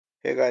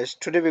Hey guys,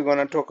 today we're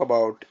gonna talk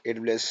about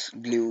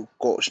AWS Glue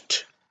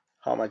cost.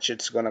 How much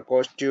it's gonna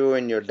cost you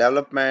in your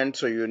development,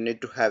 so you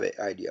need to have an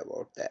idea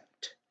about that.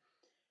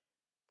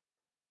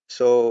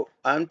 So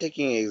I'm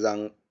taking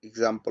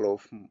example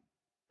of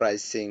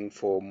pricing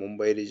for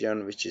Mumbai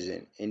region, which is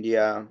in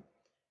India,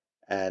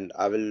 and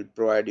I will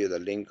provide you the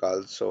link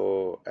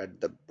also at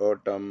the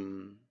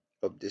bottom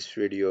of this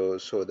video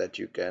so that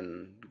you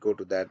can go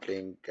to that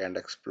link and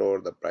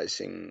explore the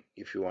pricing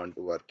if you want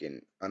to work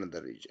in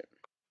another region.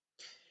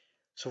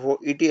 So for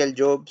ETL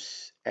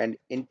jobs and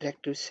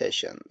interactive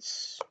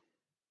sessions,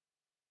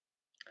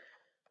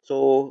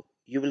 so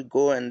you will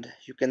go and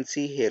you can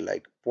see here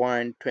like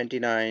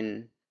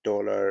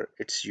 $0.29,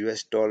 it's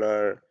US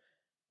dollar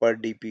per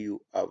DPU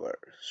hour.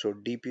 So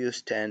DPU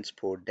stands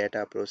for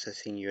data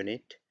processing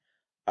unit,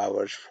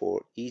 hours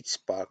for each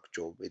Spark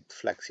job with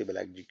flexible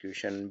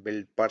execution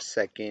build per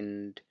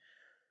second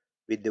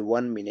with the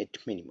 1 minute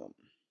minimum.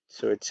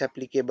 So it's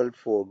applicable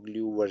for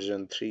Glue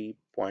version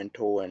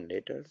 3.0 and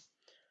later.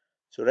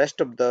 So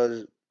rest of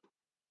the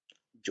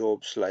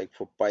jobs like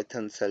for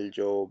Python cell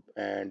job,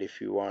 and if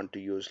you want to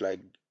use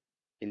like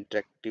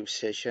interactive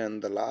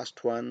session, the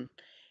last one,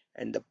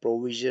 and the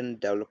provision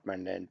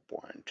development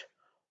endpoint,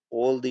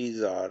 all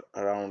these are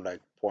around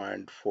like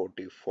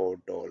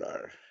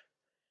 $0.44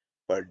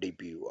 per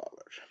DPU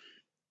hour.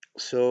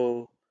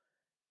 So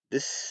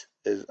this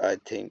is, I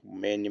think,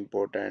 main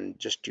important,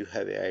 just you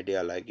have an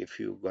idea like if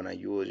you're gonna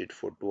use it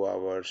for 2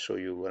 hours, so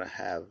you're gonna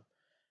have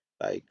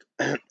like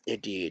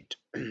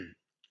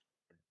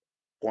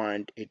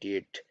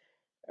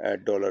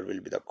 88.88 dollar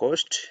will be the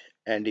cost.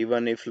 And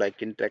even if like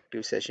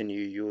interactive session you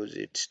use,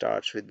 it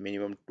starts with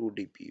minimum 2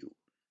 DPU.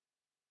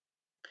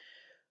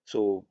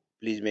 So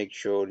please make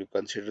sure you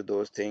consider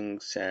those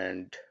things.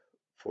 And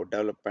for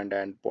development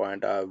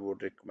endpoint, I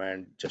would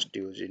recommend just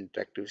use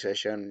interactive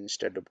session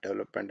instead of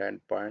development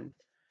endpoint.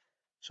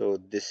 So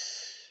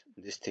this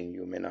thing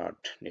you may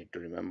not need to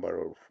remember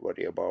or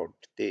worry about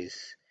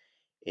this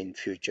in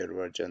future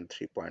version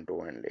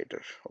 3.0 and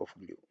later of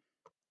Glue.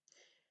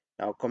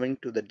 Now coming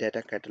to the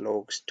data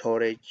catalog,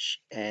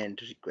 storage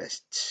and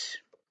requests.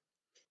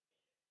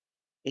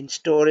 In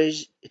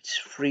storage, it's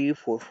free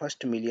for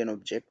first million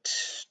objects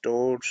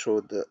stored,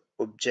 so the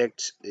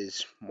objects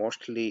is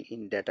mostly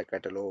in data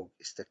catalog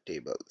is the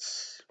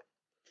tables,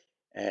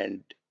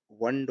 and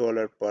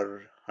 $1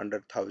 per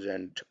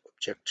 100,000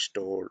 objects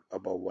stored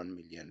above 1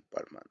 million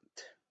per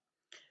month.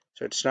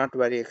 So it's not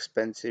very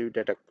expensive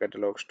data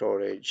catalog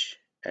storage,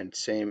 and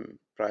same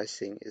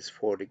pricing is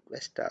for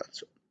request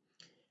also.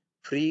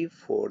 Free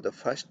for the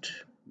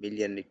first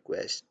million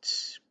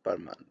requests per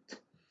month,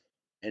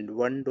 and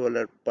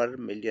 $1 per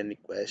million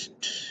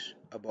requests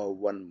above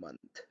 1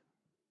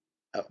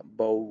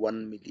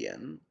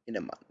 million in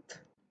a month.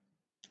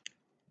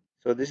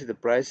 So this is the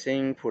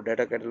pricing for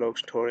data catalog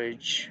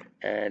storage.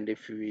 And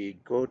if we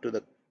go to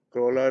the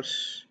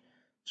crawlers,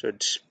 so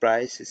its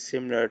price is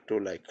similar to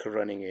like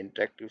running an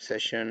interactive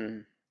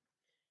session,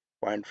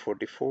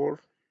 $0.44.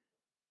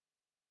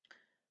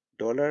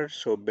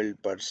 So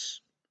build per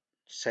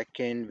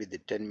second with the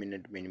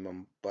 10-minute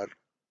minimum per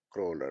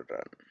crawler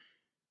run.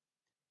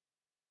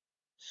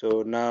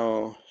 So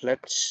now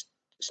let's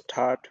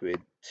start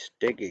with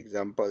take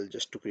example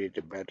just to create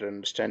a better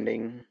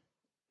understanding.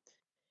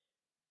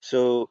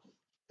 So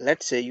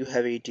let's say you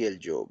have ETL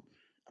job,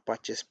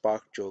 Apache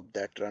Spark job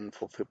that run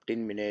for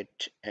 15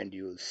 minutes and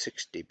use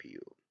 6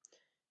 DPU.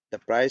 The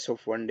price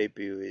of one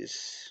DPU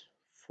is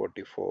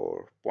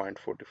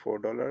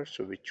 $44.44,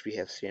 so which we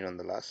have seen on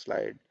the last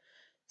slide.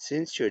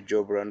 Since your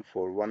job run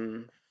for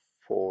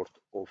 1/4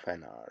 of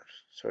an hour,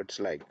 so it's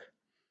like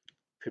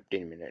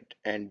 15 minutes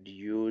and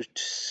used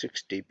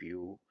 6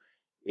 DPU,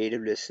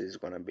 AWS is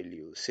gonna bill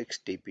you 6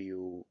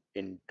 DPU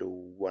into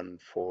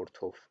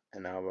 1/4 of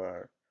an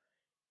hour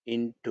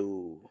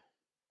into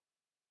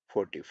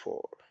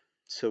 44.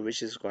 So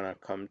which is gonna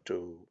come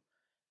to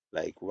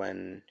like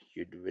when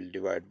you will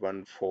divide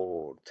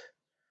 1/4,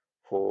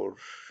 4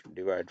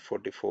 divide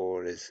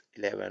 44 is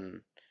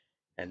 11,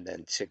 and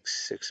then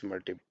 6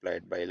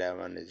 multiplied by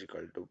 11 is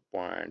equal to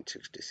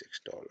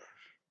 $0.66.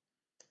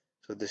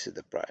 So this is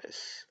the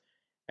price.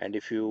 And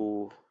if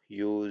you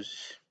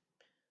use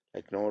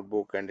like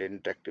notebook and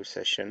interactive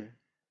session,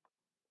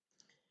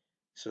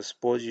 so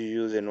suppose you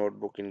use a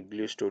notebook in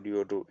Glue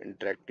Studio to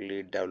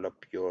interactively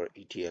develop your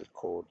ETL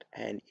code,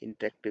 and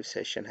interactive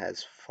session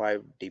has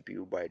 5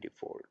 DPU by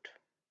default.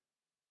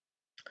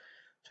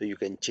 So you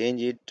can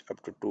change it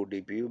up to 2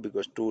 DPU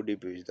because 2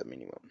 DPU is the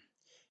minimum.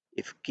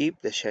 If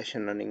keep the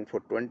session running for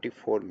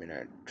 24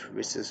 minutes,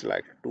 which is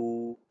like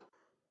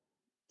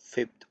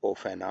 2/5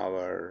 of an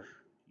hour,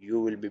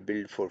 you will be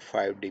billed for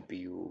 5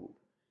 DPU,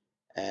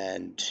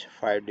 and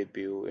 5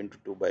 DPU into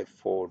 2 by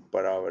 4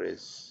 per hour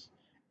is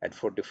at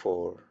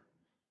 44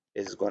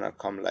 is gonna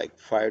come like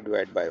 5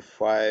 divided by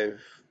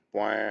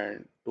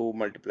 5.2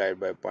 multiplied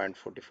by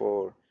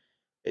 0.44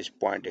 is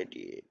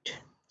 0.88.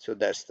 So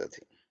that's the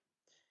thing.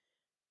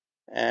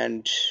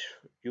 And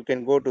you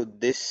can go to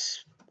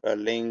this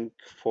link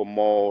for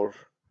more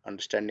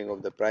understanding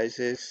of the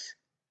prices.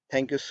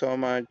 Thank you so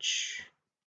much.